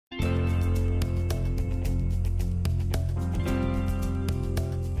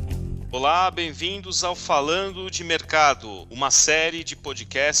Olá, bem-vindos ao Falando de Mercado, uma série de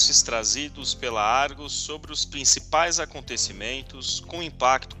podcasts trazidos pela Argos sobre os principais acontecimentos com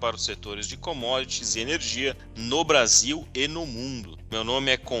impacto para os setores de commodities e energia no Brasil e no mundo. Meu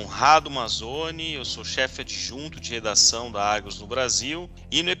nome é Conrado Mazzoni, eu sou chefe adjunto de redação da Argos no Brasil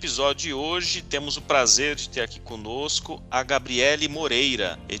e no episódio de hoje temos o prazer de ter aqui conosco a Gabriele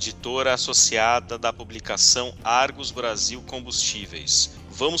Moreira, editora associada da publicação Argos Brasil Combustíveis.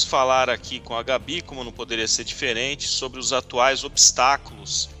 Vamos falar aqui com a Gabi, como não poderia ser diferente, sobre os atuais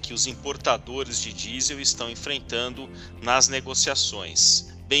obstáculos que os importadores de diesel estão enfrentando nas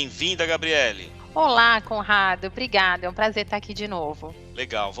negociações. Bem-vinda, Gabriele! Olá, Conrado. Obrigada. É um prazer estar aqui de novo.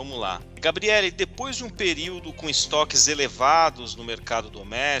 Legal, vamos lá. Gabriele, depois de um período com estoques elevados no mercado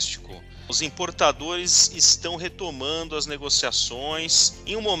doméstico, os importadores estão retomando as negociações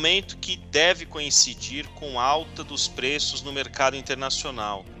em um momento que deve coincidir com alta dos preços no mercado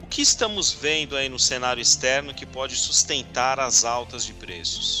internacional. O que estamos vendo aí no cenário externo que pode sustentar as altas de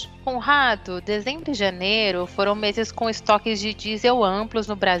preços? Conrado, dezembro e janeiro foram meses com estoques de diesel amplos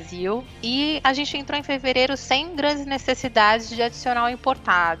no Brasil e a gente entrou em fevereiro sem grandes necessidades de adicional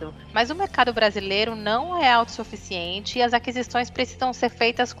importado. Mas o mercado brasileiro não é autossuficiente e as aquisições precisam ser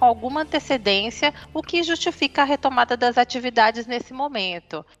feitas com alguma antecedência, o que justifica a retomada das atividades nesse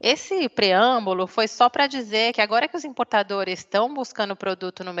momento. Esse preâmbulo foi só para dizer que agora que os importadores estão buscando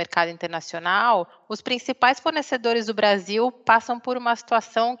produto no mercado internacional, os principais fornecedores do Brasil passam por uma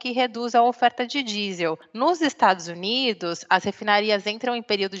situação que reduz a oferta de diesel. Nos Estados Unidos, as refinarias entram em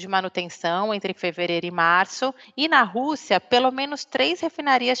período de manutenção entre fevereiro e março, e na Rússia, pelo menos 3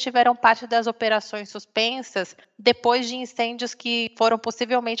 refinarias tiveram parte das operações suspensas depois de incêndios que foram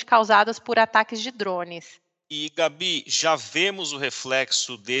possivelmente causados por ataques de drones. E, Gabi, já vemos o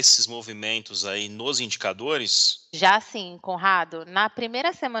reflexo desses movimentos aí nos indicadores? Já sim, Conrado, na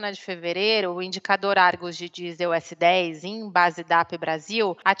primeira semana de fevereiro, o indicador Argos de diesel S10 em base DAP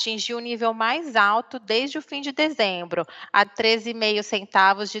Brasil atingiu o nível mais alto desde o fim de dezembro, a 13,5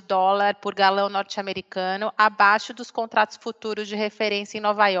 centavos de dólar por galão norte-americano, abaixo dos contratos futuros de referência em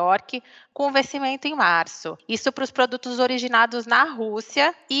Nova York, com vencimento em março. Isso para os produtos originados na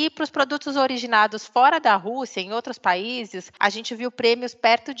Rússia e para os produtos originados fora da Rússia, em outros países, a gente viu prêmios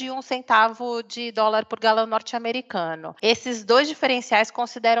perto de 1 centavo de dólar por galão norte-americano. Esses dois diferenciais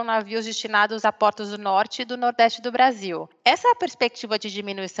consideram navios destinados a portos do norte e do nordeste do Brasil. Essa perspectiva de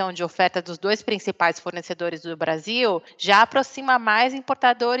diminuição de oferta dos dois principais fornecedores do Brasil já aproxima mais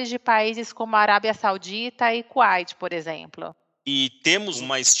importadores de países como a Arábia Saudita e Kuwait, por exemplo. E temos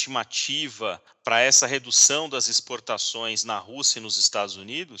uma estimativa para essa redução das exportações na Rússia e nos Estados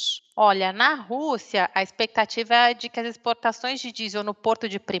Unidos? Olha, na Rússia, a expectativa é de que as exportações de diesel no porto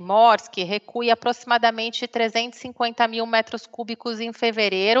de Primorsk recuem aproximadamente 350 mil metros cúbicos em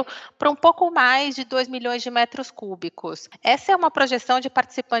fevereiro para um pouco mais de 2 milhões de metros cúbicos. Essa é uma projeção de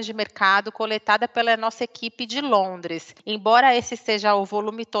participantes de mercado coletada pela nossa equipe de Londres. Embora esse seja o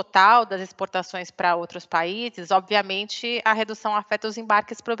volume total das exportações para outros países, obviamente a redução afeta os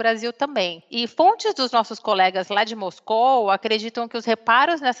embarques para o Brasil também. E fontes dos nossos colegas lá de Moscou acreditam que os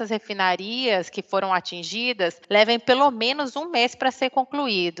reparos nessas refinarias que foram atingidas levem pelo menos um mês para ser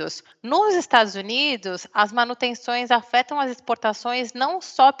concluídos. Nos Estados Unidos, as manutenções afetam as exportações não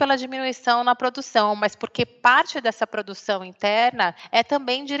só pela diminuição na produção, mas porque parte dessa produção interna é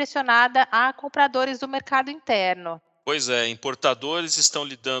também direcionada a compradores do mercado interno. Pois é, importadores estão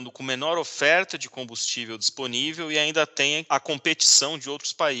lidando com menor oferta de combustível disponível e ainda tem a competição de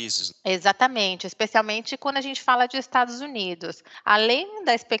outros países. Exatamente, especialmente quando a gente fala de Estados Unidos. Além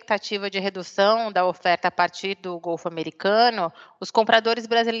da expectativa de redução da oferta a partir do Golfo Americano, os compradores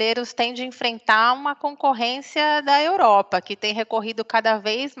brasileiros têm de enfrentar uma concorrência da Europa, que tem recorrido cada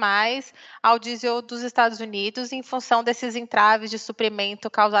vez mais ao diesel dos Estados Unidos em função desses entraves de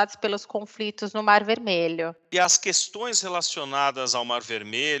suprimento causados pelos conflitos no Mar Vermelho. E as questões relacionadas ao Mar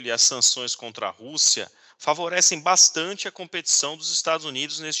Vermelho e as sanções contra a Rússia favorecem bastante a competição dos Estados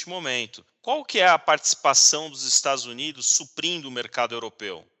Unidos neste momento. Qual que é a participação dos Estados Unidos suprindo o mercado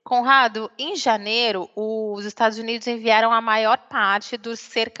europeu? Conrado, em janeiro, os Estados Unidos enviaram a maior parte dos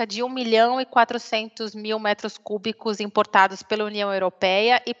cerca de 1,4 milhão metros cúbicos importados pela União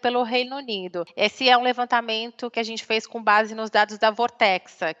Europeia e pelo Reino Unido. Esse é um levantamento que a gente fez com base nos dados da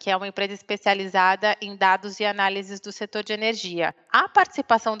Vortexa, que é uma empresa especializada em dados e análises do setor de energia. A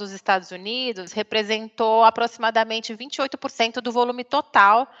participação dos Estados Unidos representou aproximadamente 28% do volume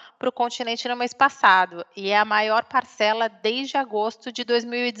total para o continente no mês passado, e é a maior parcela desde agosto de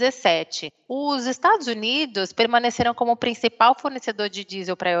 2019. 2017. Os Estados Unidos permaneceram como principal fornecedor de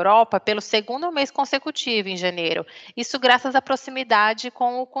diesel para a Europa pelo segundo mês consecutivo, em janeiro. Isso graças à proximidade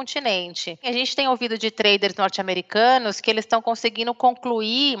com o continente. A gente tem ouvido de traders norte-americanos que eles estão conseguindo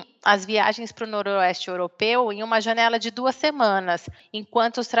concluir as viagens para o noroeste europeu em uma janela de 2 semanas,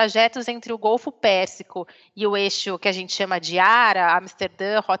 enquanto os trajetos entre o Golfo Pérsico e o eixo que a gente chama de ARA,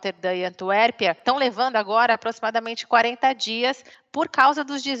 Amsterdã, Roterdã e Antuérpia, estão levando agora aproximadamente 40 dias por causa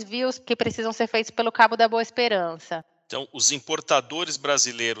dos desvios que precisam ser feitos pelo Cabo da Boa Esperança. Então, os importadores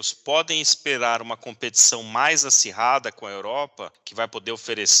brasileiros podem esperar uma competição mais acirrada com a Europa, que vai poder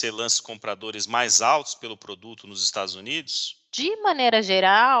oferecer lances compradores mais altos pelo produto nos Estados Unidos? De maneira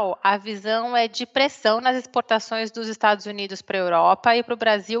geral, a visão é de pressão nas exportações dos Estados Unidos para a Europa e para o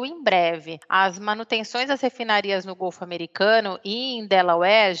Brasil em breve. As manutenções das refinarias no Golfo Americano e em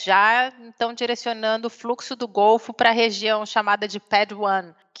Delaware já estão direcionando o fluxo do Golfo para a região chamada de PAD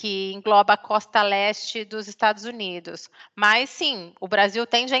 1, que engloba a costa leste dos Estados Unidos. Mas sim, o Brasil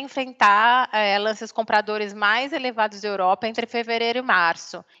tende a enfrentar lances compradores mais elevados da Europa entre fevereiro e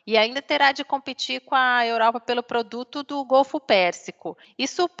março, e ainda terá de competir com a Europa pelo produto do Golfo Pérsico.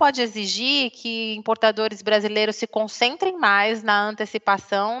 Isso pode exigir que importadores brasileiros se concentrem mais na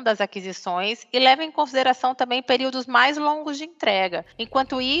antecipação das aquisições e levem em consideração também períodos mais longos de entrega.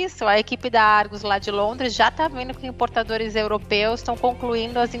 Enquanto isso, a equipe da Argos lá de Londres já está vendo que importadores europeus estão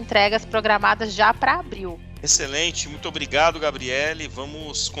concluindo as entregas programadas já para abril. Excelente, muito obrigado, Gabriele.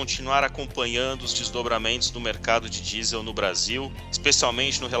 Vamos continuar acompanhando os desdobramentos do mercado de diesel no Brasil,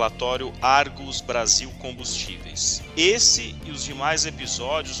 especialmente no relatório Argos Brasil Combustíveis. Esse e os demais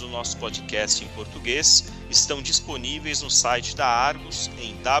episódios do nosso podcast em português estão disponíveis no site da Argos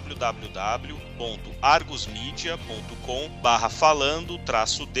em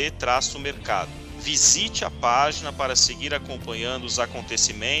www.argosmedia.com/falando-de-mercado. Visite a página para seguir acompanhando os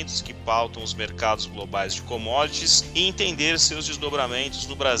acontecimentos que pautam os mercados globais de commodities e entender seus desdobramentos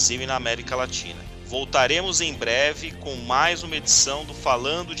no Brasil e na América Latina. Voltaremos em breve com mais uma edição do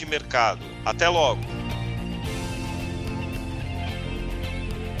Falando de Mercado. Até logo!